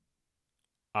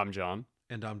I'm John,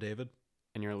 And I'm David.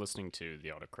 and you're listening to the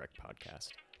Autocorrect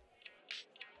Podcast.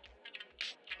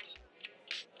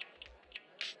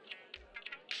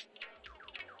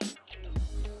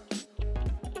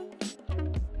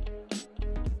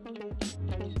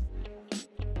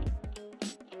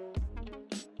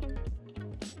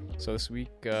 So this week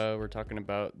we're talking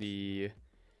about the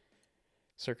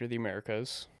Circuit of the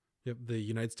Americas. Yep, the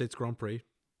United States Grand Prix.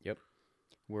 Yep,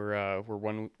 we're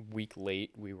 1 week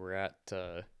late. We were at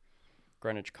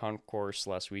Greenwich Concourse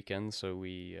last weekend, so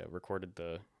we recorded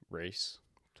the race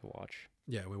to watch.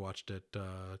 Yeah, we watched it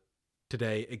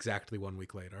today, exactly 1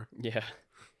 week later. Yeah.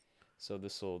 So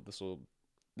this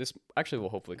actually will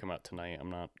hopefully come out tonight.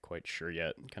 I'm not quite sure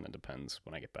yet. Kind of depends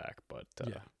when I get back, but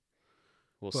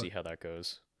we'll see how that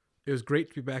goes. It was great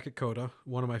to be back at COTA,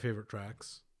 one of my favorite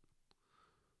tracks.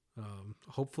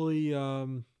 Hopefully,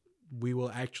 we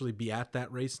will actually be at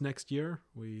that race next year.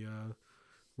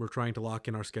 We're trying to lock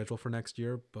in our schedule for next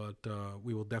year, but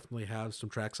we will definitely have some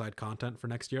trackside content for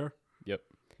next year. Yep.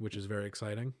 Which is very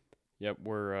exciting. Yep.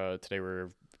 Today we're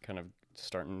kind of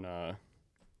starting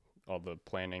all the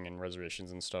planning and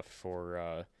reservations and stuff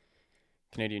for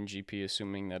Canadian GP,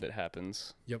 assuming that it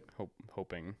happens. Yep.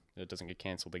 Hoping it doesn't get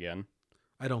canceled again.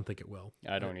 I don't think it will.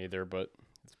 I don't either, but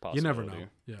it's possible. You never know.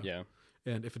 Yeah.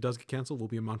 And if it does get canceled, we'll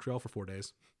be in Montreal for 4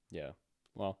 days. Yeah.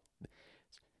 Well,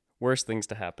 worst things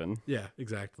to happen. Yeah,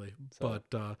 exactly. So.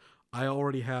 But I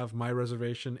already have my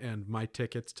reservation and my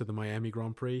tickets to the Miami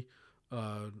Grand Prix.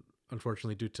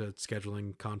 Unfortunately, due to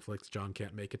scheduling conflicts, John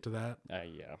can't make it to that.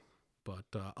 Yeah. But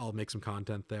I'll make some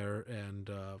content there, and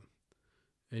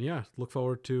yeah, look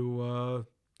forward to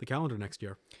the calendar next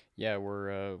year. Yeah,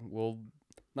 we'll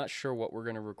not sure what we're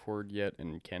gonna record yet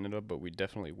in Canada, but we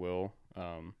definitely will.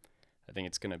 I think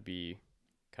it's gonna be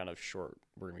kind of short.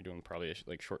 We're gonna be doing probably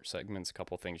like short segments, a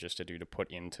couple things just to do to put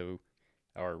into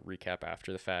our recap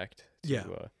after the fact.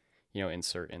 To,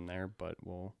 insert in there, but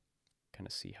we'll kind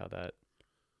of see how that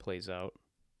plays out.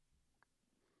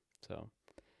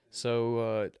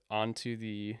 So on to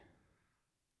the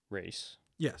race.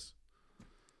 Yes.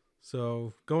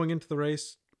 So going into the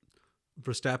race,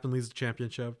 Verstappen leads the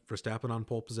championship. Verstappen on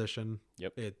pole position.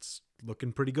 Yep. It's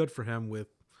looking pretty good for him with,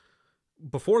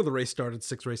 before the race started,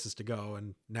 6 races to go,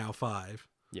 and now 5.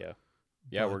 Yeah.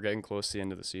 Yeah, we're getting close to the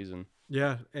end of the season.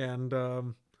 Yeah, and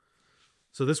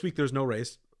so this week there's no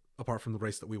race, apart from the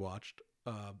race that we watched.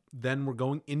 Then we're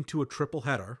going into a triple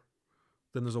header.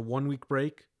 Then there's a 1 week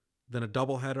break, then a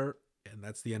double header, and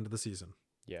that's the end of the season.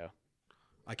 Yeah.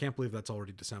 I can't believe that's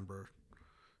already December.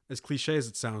 As cliche as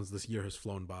it sounds, this year has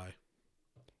flown by.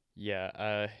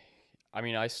 Yeah.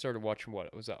 I started watching,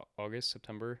 what was that, August,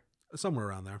 September? Somewhere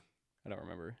around there. I don't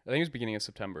remember. I think it was beginning of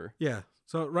September. Yeah.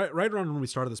 So right around when we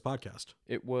started this podcast.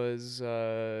 It was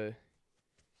Oh,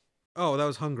 that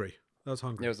was Hungary. That was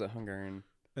Hungary. It was a Hungarian.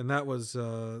 And that was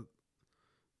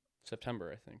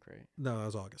September, I think, right? No, that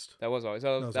was August. That was August.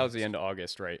 That was the end of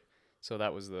August, right? So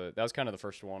that was kind of the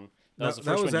first one. That was the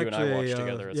first one you and I watched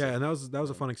together. Yeah, and that was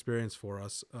a fun experience for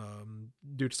us.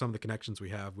 Due to some of the connections we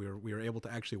have, we were able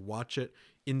to actually watch it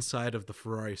inside of the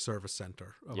Ferrari service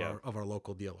center of our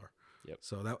local dealer. Yep.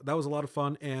 So that was a lot of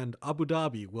fun, and Abu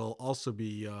Dhabi will also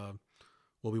be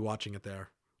we'll be watching it there.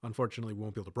 Unfortunately, we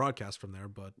won't be able to broadcast from there,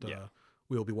 but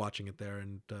we will be watching it there,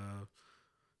 and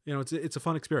it's a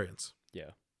fun experience.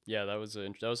 Yeah. Yeah, that was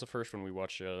the first one we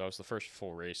watched. That was the first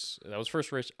full race. That was the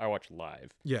first race I watched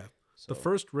live. Yeah. So. The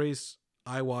first race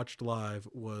I watched live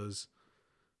was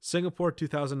Singapore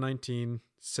 2019,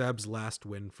 Seb's last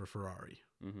win for Ferrari.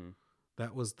 Mm-hmm.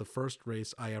 That was the first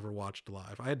race I ever watched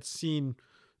live. I had seen,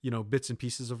 bits and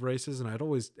pieces of races, and I'd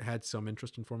always had some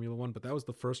interest in Formula One, but that was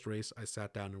the first race I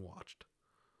sat down and watched.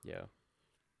 Yeah.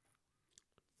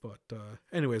 But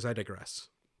anyways, I digress.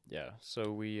 Yeah.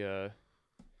 So we...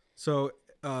 So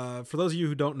for those of you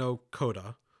who don't know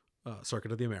COTA,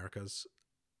 Circuit of the Americas,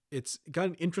 it's got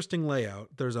an interesting layout.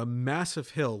 There's a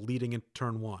massive hill leading into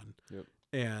turn 1. Yep.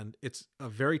 And it's a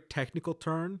very technical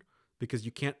turn because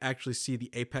you can't actually see the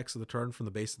apex of the turn from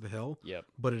the base of the hill. Yep.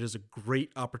 But it is a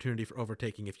great opportunity for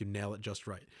overtaking if you nail it just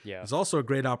right. Yeah. It's also a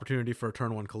great opportunity for a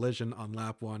turn 1 collision on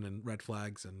lap 1 and red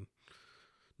flags and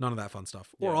none of that fun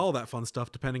stuff. Or all that fun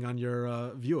stuff, depending on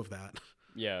your view of that.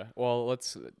 Yeah. Well,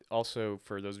 let's also,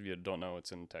 for those of you that don't know,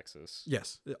 it's in Texas.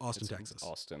 Yes, Austin, Texas.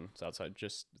 Austin. It's outside.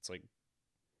 It's like.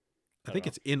 I think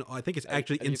it's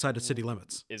actually inside of city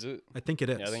limits. Is it? I think it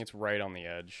is. Yeah, I think it's right on the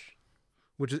edge.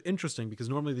 Which is interesting because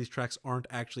normally these tracks aren't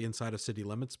actually inside of city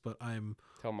limits, but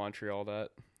Tell Montreal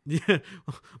that. Yeah,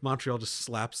 Montreal just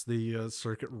slaps the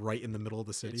circuit right in the middle of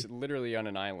the city. It's literally on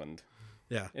an island.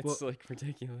 Yeah, it's like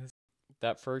ridiculous.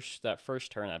 That first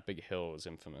turn, that big hill, is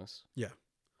infamous. Yeah,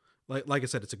 like I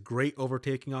said, it's a great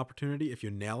overtaking opportunity if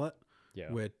you nail it.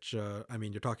 Yeah. Which I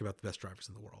mean, you're talking about the best drivers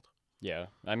in the world. Yeah.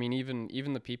 I mean,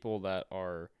 even the people that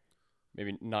are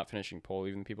maybe not finishing pole,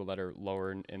 even the people that are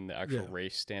lower in the actual Yeah.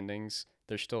 race standings,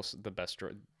 they're still the best,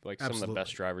 like some of the Absolutely.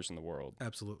 best drivers in the world.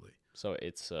 Absolutely. So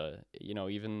it's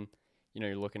even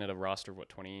you're looking at a roster of what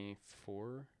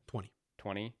 24, 20.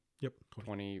 20, Yep.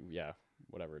 20, yeah,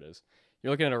 whatever it is.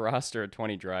 You're looking at a roster of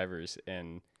 20 drivers,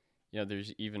 and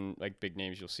there's even like big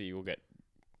names you'll see will get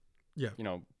Yeah.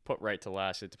 put right to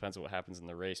last. It depends on what happens in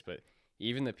the race, but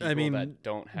even the I people mean, that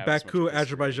don't have Baku, as much history,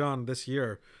 Azerbaijan this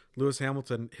year, Lewis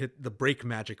Hamilton hit the brake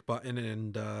magic button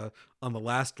and on the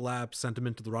last lap sent him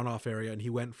into the runoff area, and he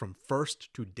went from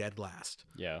first to dead last.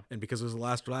 yeah, And because it was the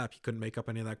last lap, he couldn't make up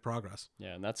any of that progress.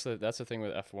 yeah, and that's the thing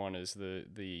with F1 is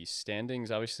the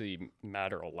standings obviously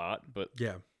matter a lot, but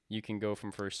Yeah. you can go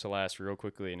from first to last real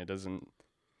quickly, and it doesn't.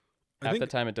 I Half think the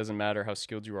time, it doesn't matter how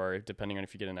skilled you are, depending on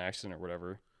if you get in an accident or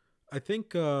whatever. I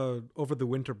think over the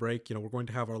winter break, we're going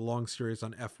to have our long series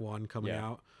on F1 coming Yeah.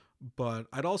 out. But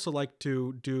I'd also like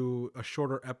to do a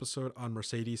shorter episode on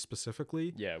Mercedes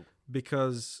specifically Yeah,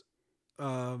 because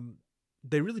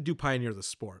they really do pioneer the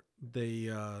sport. They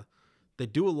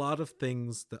do a lot of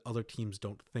things that other teams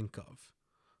don't think of,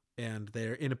 and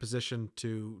they're in a position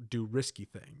to do risky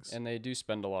things. and they do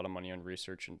spend a lot of money on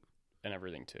research and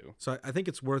everything too. So I think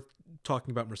it's worth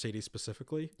talking about Mercedes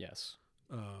specifically. Yes.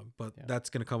 But Yeah. that's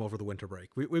going to come over the winter break.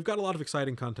 We've got a lot of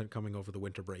exciting content coming over the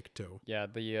winter break too. Yeah,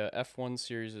 the F1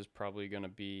 series is probably going to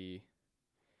be.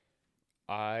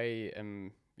 I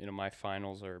am, my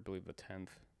finals are, I believe, the 10th,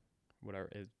 whatever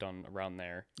is done around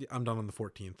there. Yeah, I'm done on the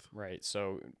 14th. Right.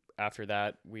 So after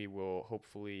that, we will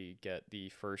hopefully get the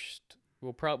first.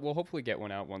 We'll hopefully get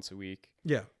one out once a week.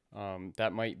 Yeah.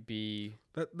 That might be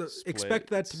Expect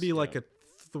that to be like yeah. a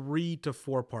 3 to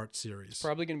 4 part series.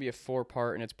 probably going to be a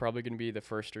 4-part, and it's probably going to be the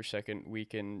first or second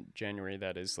week in January.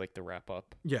 That is like the wrap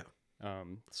up. Yeah.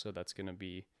 So that's going to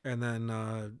be. And then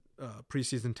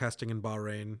preseason testing in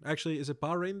Bahrain. Actually, is it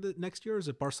Bahrain next year or is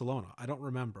it Barcelona? I don't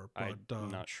remember. But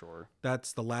I'm not sure.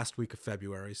 That's the last week of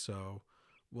February. So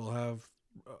we'll have,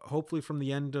 hopefully from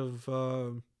the end of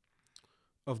the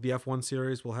F1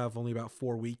 series, we'll have only about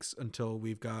 4 weeks until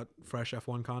we've got fresh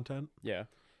F1 content. Yeah.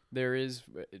 There is,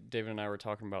 David and I were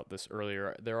talking about this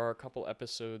earlier. There are a couple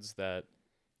episodes that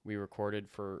we recorded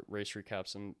for race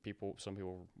recaps, and some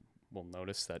people will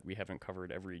notice that we haven't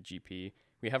covered every GP.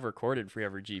 We have recorded for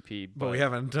every GP, But we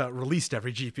haven't released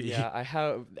every GP.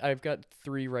 Yeah, I've got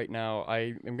 3 right now.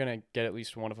 I am gonna get at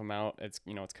least one of them out. It's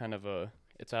it's kind of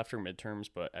it's after midterms,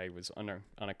 but I was on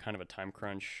a kind of a time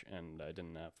crunch, and I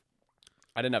didn't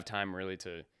have time really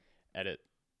to edit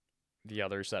the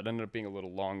others. That ended up being a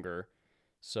little longer.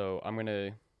 So I'm going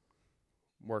to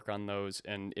work on those.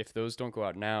 And if those don't go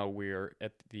out now, we're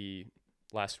at the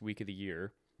last week of the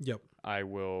year. Yep. I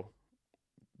will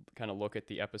kind of look at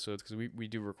the episodes because we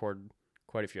do record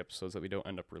quite a few episodes that we don't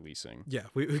end up releasing. Yeah,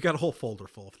 we've got a whole folder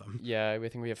full of them. Yeah, I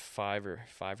think we have 5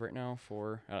 right now,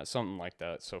 4, something like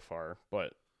that so far.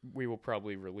 But we will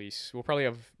probably release. We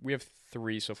have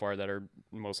 3 so far that are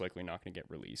most likely not going to get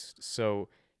released. So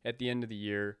at the end of the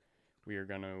year, we are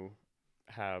going to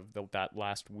have that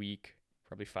last week,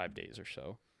 probably 5 days or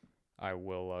so. I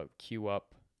will queue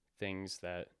up things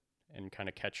and kind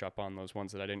of catch up on those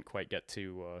ones that I didn't quite get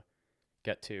to.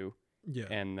 Yeah.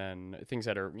 And then things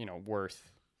that are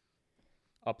worth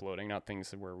uploading, not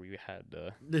things where we had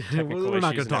We're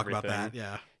not going to talk about everything. that.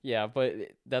 Yeah. Yeah, but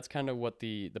that's kind of what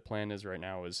the plan is right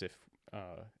now. Is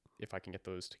if I can get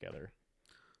those together,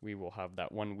 we will have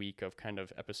that 1 week of kind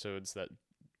of episodes that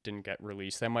didn't get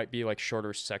released. That might be like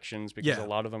shorter sections because a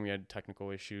lot of them we had technical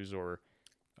issues or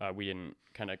we didn't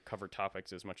kind of cover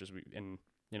topics as much as we in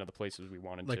the places we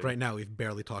wanted to. Like right now, we've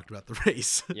barely talked about the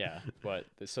race. Yeah, but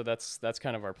so that's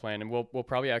kind of our plan, and we'll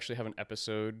probably actually have an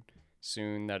episode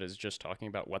soon that is just talking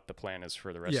about what the plan is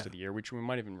for the rest of the year, which we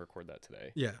might even record that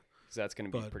today. Yeah, because that's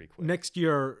going to be pretty quick. Next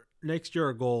year,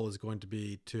 our goal is going to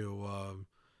be to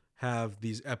have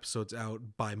these episodes out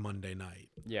by Monday night.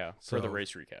 Yeah, for the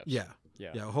race recaps. Yeah.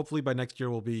 Hopefully by next year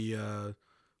we'll be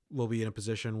in a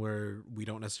position where we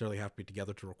don't necessarily have to be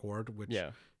together to record, which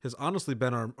has honestly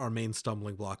been our main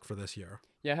stumbling block for this year.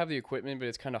 Yeah, I have the equipment, but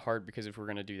it's kind of hard because if we're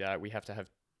going to do that, we have to have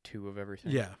 2 of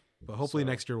everything. Yeah, but hopefully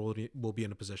next year we'll be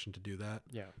in a position to do that.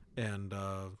 Yeah, and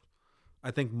I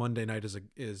think Monday night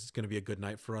is going to be a good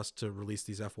night for us to release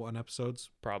these F1 episodes.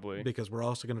 Probably because we're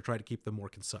also going to try to keep them more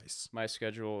concise. My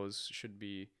schedule should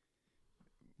be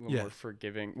a little more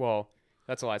forgiving. Well,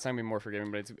 that's a lot. It's not going to be more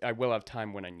forgiving, but I will have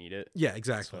time when I need it. Yeah,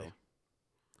 exactly.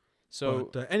 So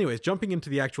anyways, jumping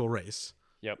into the actual race.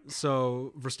 Yep.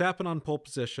 So Verstappen on pole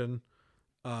position.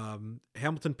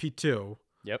 Hamilton P2,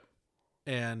 Yep.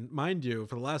 and mind you,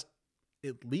 for the last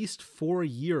at least 4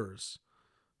 years,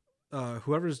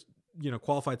 whoever's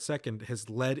qualified second has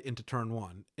led into turn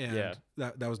one, and Yeah.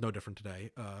 that was no different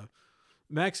today.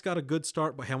 Max got a good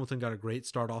start, but Hamilton got a great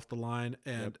start off the line,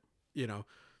 and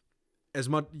as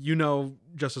much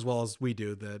just as well as we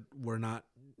do that we're not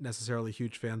necessarily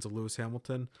huge fans of Lewis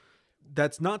Hamilton.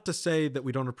 That's not to say that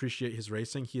we don't appreciate his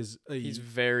racing. He's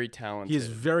very talented. He is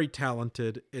very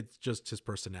talented. It's just his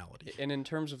personality. And in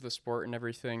terms of the sport and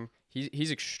everything, he's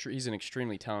an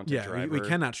extremely talented driver. We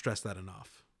cannot stress that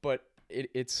enough. But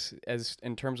it's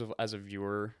in terms of as a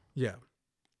viewer,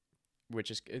 which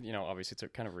is obviously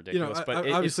it's kind of ridiculous. But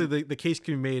obviously the case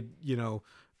can be made.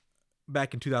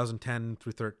 Back in 2010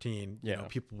 through 13,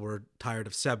 people were tired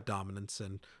of Seb dominance,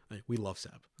 and we love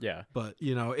Seb. Yeah. But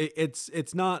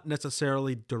it's not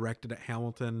necessarily directed at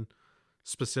Hamilton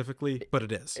specifically, but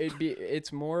it is.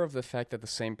 It's more of the fact that the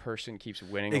same person keeps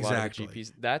winning a lot of the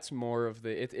GPs. That's more of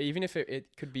even if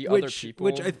it could be other people,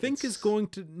 which I think is going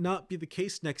to not be the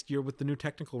case next year with the new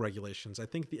technical regulations. I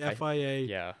think the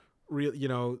FIA.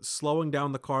 Slowing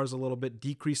down the cars a little bit,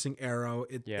 decreasing aero,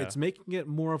 it's making it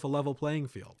more of a level playing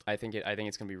field. I think it's going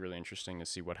to be really interesting to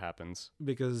see what happens.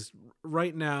 Because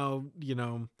right now,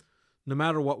 no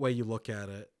matter what way you look at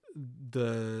it,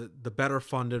 the better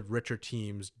funded, richer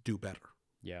teams do better.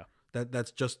 Yeah.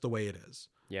 That's just the way it is.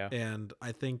 Yeah. And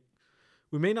I think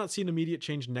we may not see an immediate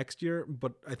change next year,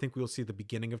 but I think we'll see the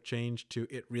beginning of change to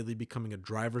it really becoming a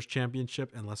driver's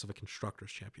championship and less of a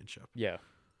constructor's championship. Yeah.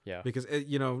 Yeah. Because,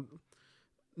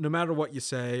 no matter what you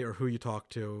say or who you talk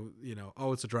to,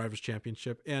 it's a driver's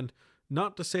championship. And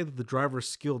not to say that the driver's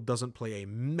skill doesn't play a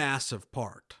massive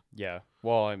part. Yeah.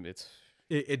 Well,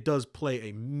 it does play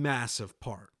a massive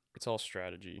part. It's all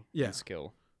strategy and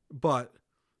skill. But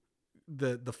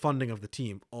the funding of the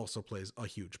team also plays a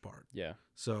huge part. Yeah.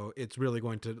 So it's really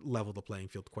going to level the playing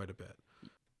field quite a bit.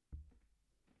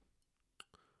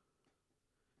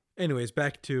 Anyways,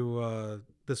 back to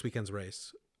this weekend's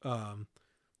race.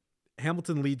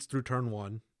 Hamilton leads through turn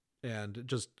one, and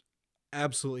just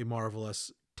absolutely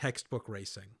marvelous textbook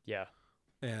racing. Yeah.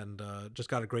 And just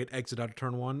got a great exit out of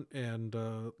turn one and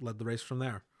led the race from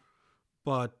there.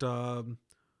 But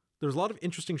there's a lot of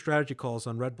interesting strategy calls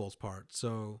on Red Bull's part.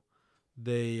 So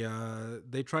they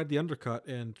tried the undercut,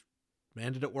 and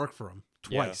man, did it work for them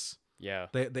twice. Yeah.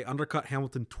 They undercut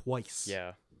Hamilton twice.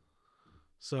 Yeah.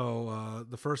 So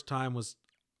the first time was,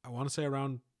 I want to say,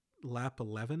 around lap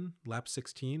 11, lap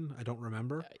 16. I don't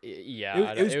remember.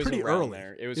 Yeah, it was pretty early.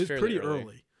 There. It was pretty early.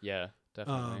 early. Yeah,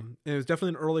 definitely. It was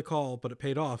definitely an early call, but it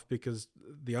paid off because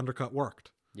the undercut worked.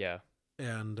 Yeah.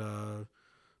 And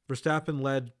Verstappen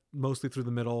led mostly through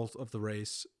the middle of the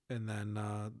race, and then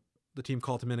the team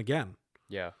called him in again.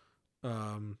 Yeah.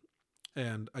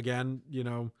 And again,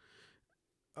 the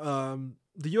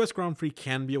U.S. Grand Prix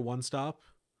can be a one-stop.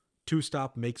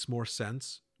 Two-stop makes more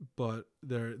sense, but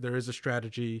there is a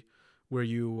strategy where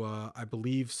you, I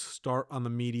believe, start on the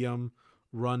medium,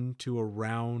 run to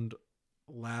around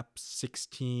lap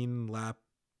 16, lap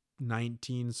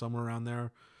 19, somewhere around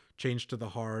there, change to the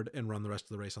hard, and run the rest of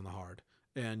the race on the hard.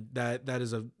 And that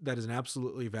is an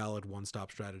absolutely valid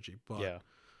one-stop strategy. But yeah.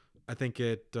 I think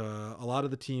a lot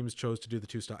of the teams chose to do the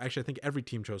two-stop. Actually, I think every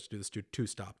team chose to do this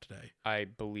two-stop today. I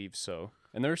believe so.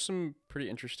 And there's some pretty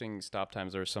interesting stop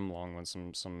times. There are some long ones,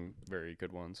 some very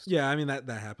good ones. Yeah, I mean, that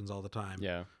happens all the time.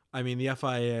 Yeah. I mean, the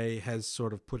FIA has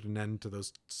sort of put an end to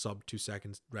those sub 2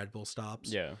 seconds Red Bull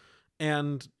stops. Yeah.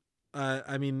 And,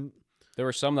 I mean... There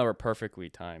were some that were perfectly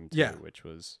timed, too, which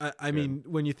was I mean,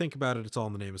 when you think about it, it's all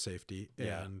in the name of safety.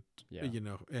 And,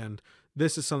 and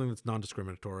this is something that's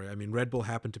non-discriminatory. I mean, Red Bull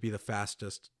happened to be the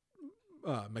fastest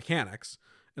mechanics.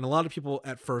 And a lot of people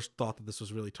at first thought that this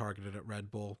was really targeted at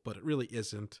Red Bull, but it really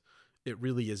isn't. It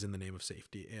really is in the name of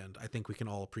safety. And I think we can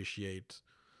all appreciate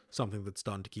something that's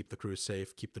done to keep the crew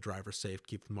safe, keep the drivers safe,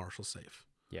 keep the marshals safe.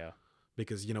 Yeah.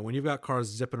 Because, when you've got cars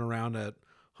zipping around at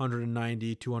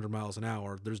 190, 200 miles an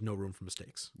hour, there's no room for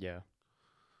mistakes. Yeah.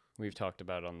 We've talked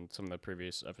about on some of the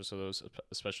previous episodes,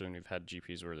 especially when we've had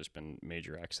GPs where there's been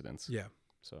major accidents. Yeah.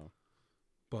 So.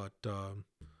 But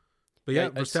yeah,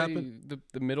 Verstappen,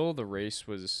 the middle of the race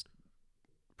was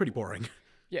pretty boring.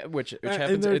 Yeah, which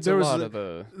happens. It's a lot of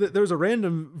the. There was a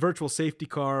random virtual safety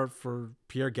car for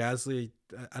Pierre Gasly.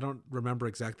 I don't remember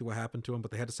exactly what happened to him,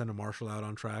 but they had to send a marshal out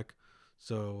on track.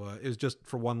 So it was just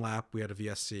for one lap. We had a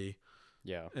VSC.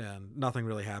 Yeah, and nothing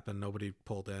really happened. Nobody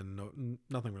pulled in.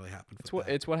 Nothing really happened.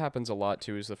 It's what happens a lot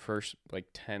too. Is the first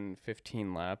 10,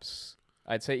 15 laps.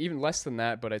 I'd say even less than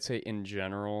that, but I'd say in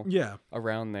general,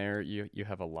 around there, you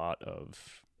have a lot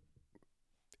of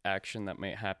action that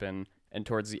might happen, And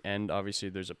towards the end, obviously,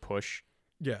 there's a push,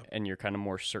 Yeah. and you're kind of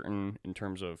more certain in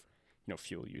terms of,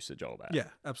 fuel usage, all that. Yeah,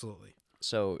 absolutely.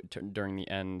 So during the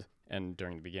end and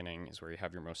during the beginning is where you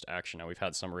have your most action. Now, we've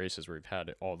had some races where we've had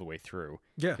it all the way through.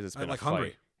 Yeah, Because it's been like a fight.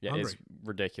 Hungary. Yeah, Hungary. it's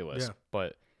ridiculous. Yeah.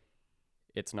 But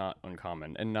it's not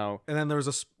uncommon. And now... And then there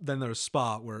was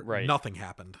Spa where nothing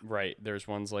happened. Right. There's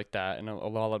ones like that. And a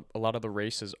lot of the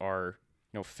races are...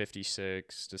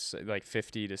 56 to like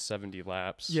 50 to 70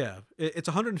 laps. Yeah, it's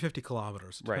 150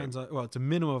 kilometers. Right. Depends on, well, it's a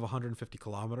minimum of 150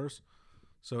 kilometers,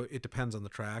 so it depends on the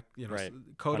track. Right.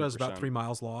 Coda is 100%. about 3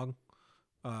 miles long,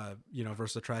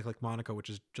 versus a track like Monaco, which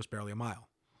is just barely a mile.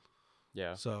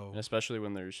 Yeah. So, and especially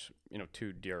when there's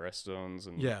 2 DRS zones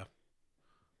and yeah.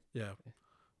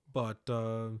 But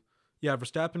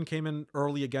Verstappen came in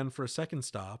early again for a second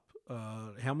stop.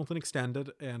 Hamilton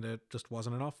extended, and it just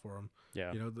wasn't enough for him.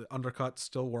 Yeah. The undercut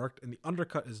still worked, and the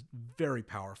undercut is very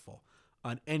powerful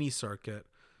on any circuit,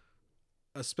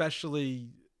 especially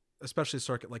a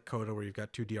circuit like Coda where you've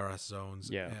got 2 DRS zones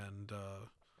and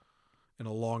a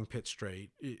long pit straight.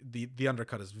 The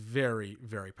undercut is very,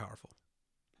 very powerful.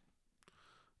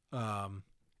 And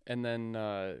then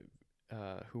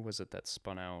who was it that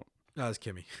spun out? That was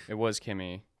Kimi. It was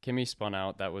Kimi. Kimi spun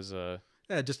out. That was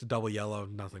just a double yellow,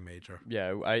 nothing major.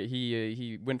 Yeah,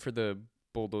 he went for the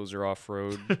bulldozer off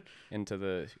road into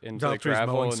the Valtteri's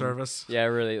gravel mowing and, service. Yeah,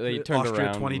 really. He turned Austria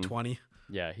around. 2020.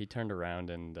 He turned around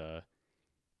and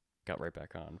got right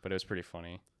back on. But it was pretty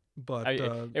funny. But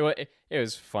it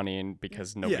was funny and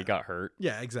because nobody got hurt.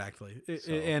 Yeah, exactly.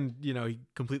 And he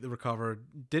completely recovered.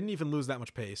 Didn't even lose that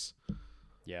much pace.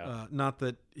 Yeah. Not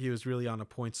that he was really on a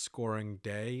point scoring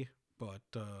day, but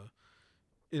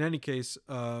in any case,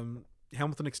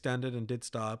 Hamilton extended and did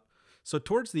stop. So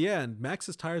towards the end,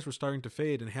 Max's tires were starting to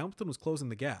fade and Hamilton was closing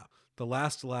the gap. The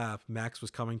last lap, Max was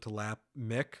coming to lap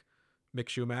Mick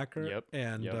Schumacher. Yep.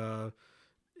 And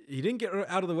he didn't get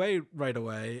out of the way right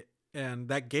away. And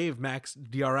that gave Max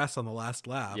DRS on the last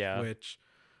lap, which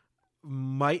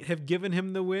might have given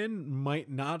him the win, might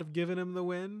not have given him the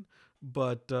win.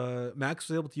 But Max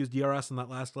was able to use DRS on that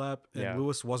last lap, and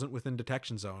Lewis wasn't within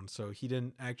detection zone, so he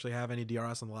didn't actually have any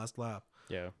DRS on the last lap.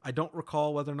 Yeah. I don't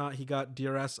recall whether or not he got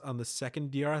DRS on the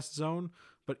second DRS zone,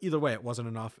 but either way, it wasn't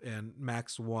enough, and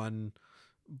Max won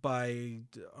by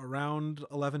around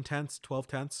 11 tenths, 12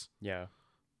 tenths. Yeah.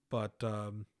 But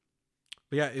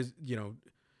yeah,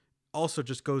 also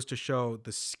just goes to show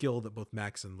the skill that both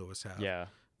Max and Lewis have. Yeah.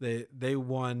 They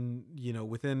won,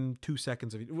 within 2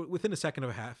 seconds within a second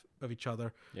and a half of each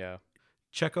other. Yeah.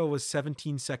 Checo was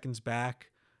 17 seconds back,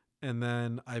 and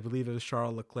then I believe it was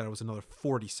Charles Leclerc was another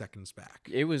 40 seconds back.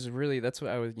 It was really, that's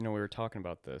what I was, we were talking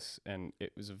about this, and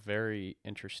it was a very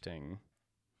interesting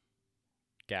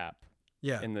gap.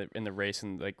 Yeah. In the race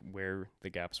and like where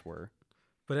the gaps were.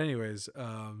 But anyways,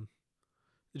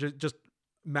 just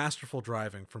masterful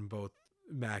driving from both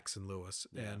Max and Lewis,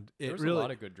 and there was really a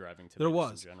lot of good driving today. There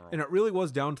was, in general. and it really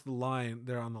was down to the line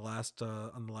there on the last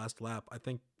lap. I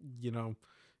think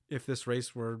if this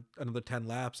race were another 10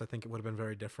 laps, I think it would have been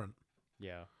very different.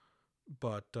 Yeah.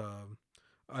 But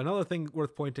another thing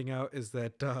worth pointing out is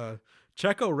that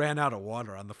Checo ran out of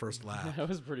water on the first lap. That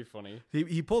was pretty funny.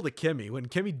 He pulled a Kimi when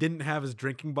Kimi didn't have his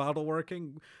drinking bottle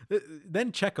working.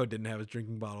 Then Checo didn't have his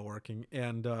drinking bottle working,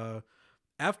 and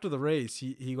after the race,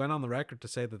 he went on the record to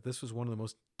say that this was one of the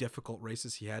most difficult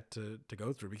races he had to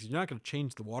go through because you're not going to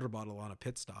change the water bottle on a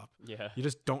pit stop. Yeah. You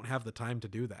just don't have the time to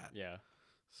do that. Yeah.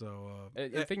 So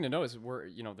the thing to know is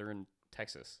they're in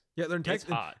Texas. Yeah, they're in Texas.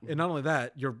 It's hot. And not only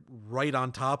that, you're right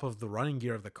on top of the running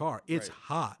gear of the car. It's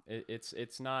hot.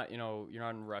 It's not, you're not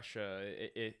in Russia.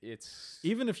 It's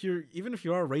even if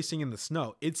you are racing in the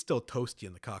snow, it's still toasty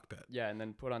in the cockpit. Yeah, and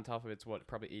then put on top of it's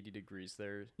probably 80 degrees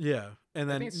there. Yeah. And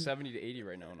then I think it's 70 to 80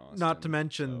 right now in Austin. Not to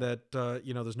mention that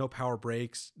there's no power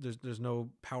brakes, there's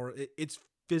no power. It's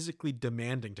physically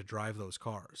demanding to drive those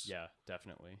cars. Yeah,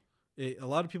 definitely. A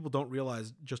lot of people don't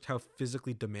realize just how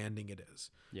physically demanding it is.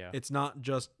 Yeah. It's not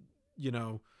just, you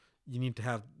need to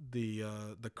have the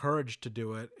courage to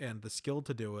do it and the skill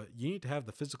to do it. You need to have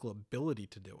the physical ability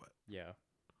to do it. Yeah.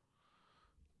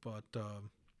 But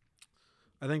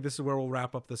I think this is where we'll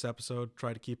wrap up this episode.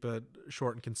 Try to keep it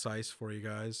short and concise for you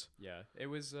guys. Yeah. It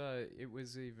was a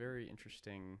very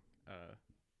interesting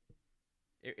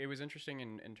It was interesting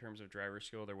in terms of driver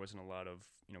skill. There wasn't a lot of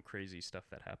crazy stuff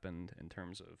that happened in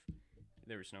terms of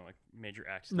there was no major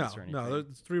accidents or anything. No,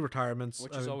 there's 3 retirements,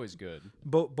 which is always good.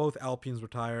 Both Alpines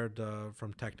retired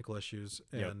from technical issues,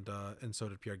 and so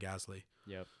did Pierre Gasly.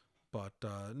 Yep. But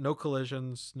no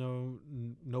collisions,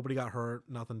 nobody got hurt,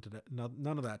 nothing today,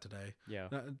 none of that today. Yeah.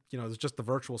 It was just the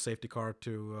virtual safety car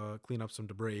to clean up some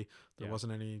debris. There Yeah.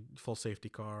 wasn't any full safety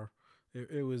car.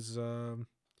 It was a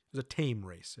tame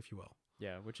race, if you will.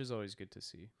 Yeah, which is always good to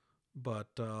see. But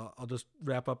I'll just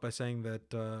wrap up by saying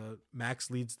that Max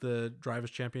leads the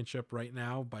Drivers' Championship right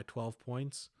now by 12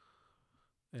 points.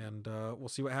 And we'll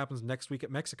see what happens next week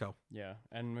at Mexico. Yeah,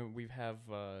 and we have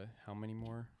how many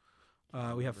more?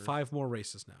 We have 5 more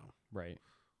races now. Right.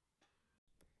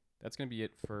 That's going to be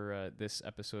it for this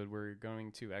episode. We're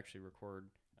going to actually record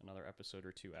another episode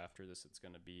or two after this. It's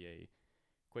going to be a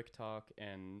quick talk.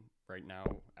 And right now,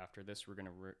 after this, we're going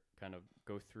to kind of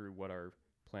go through what our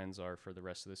plans are for the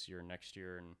rest of this year and next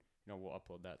year. And, we'll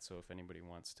upload that. So if anybody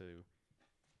wants to,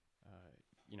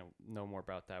 know more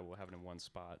about that, we'll have it in one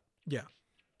spot. Yeah.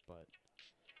 But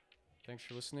thanks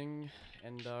for listening,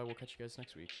 and we'll catch you guys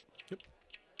next week.